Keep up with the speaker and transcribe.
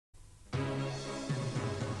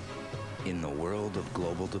In the world of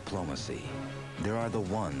global diplomacy, there are the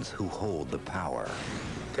ones who hold the power.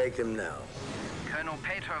 Take him now. Colonel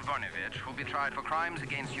Petar Voinovich will be tried for crimes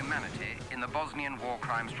against humanity in the Bosnian War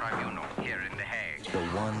Crimes Tribunal here in The Hague.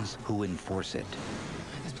 The ones who enforce it.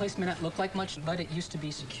 This place may not look like much, but it used to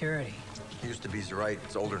be security. Used to be's right.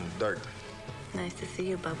 It's older than dirt. Nice to see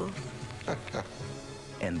you, Bubbles.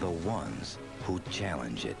 And the ones who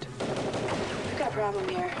challenge it. We've got a problem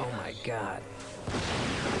here. Oh my God.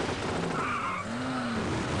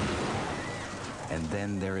 And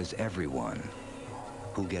then there is everyone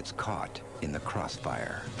who gets caught in the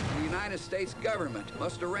crossfire. The United States government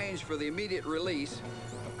must arrange for the immediate release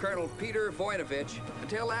of Colonel Petar Voinovich.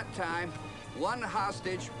 Until that time, one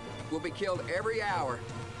hostage will be killed every hour,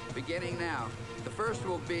 beginning now. The first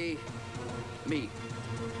will be me.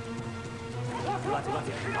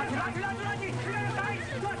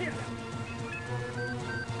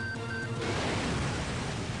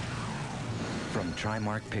 From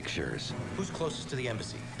Trimark Pictures. Who's closest to the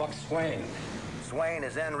embassy? Buck Swain. Swain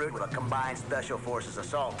is en route with a combined Special Forces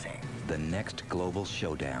assault team. The next global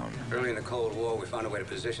showdown. Early in the Cold War, we found a way to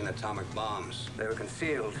position atomic bombs. They were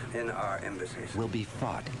concealed in our embassies. Will be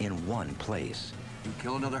fought in one place. You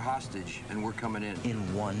kill another hostage, and we're coming in. In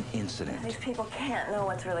one incident. These people can't know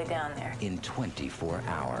what's really down there. In 24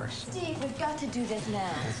 hours. Steve, we've got to do this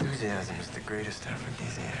now. Enthusiasm is the greatest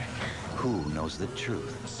aphrodisiac. Who knows the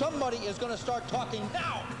truth? Somebody is going to start talking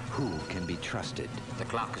now! Who can be trusted? The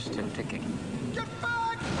clock is still ticking. Get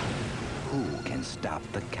back! Who can stop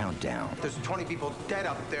the countdown? There's 20 people dead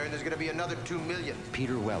up there, and there's going to be another 2 million.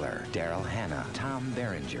 Peter Weller, Daryl Hannah, Tom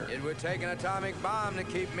Berenger. It would take an atomic bomb to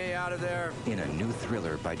keep me out of there. In a new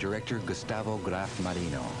thriller by director Gustavo Graf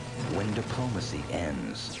Marino. When diplomacy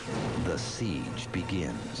ends, the siege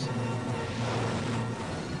begins.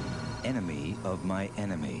 Enemy of my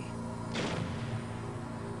enemy.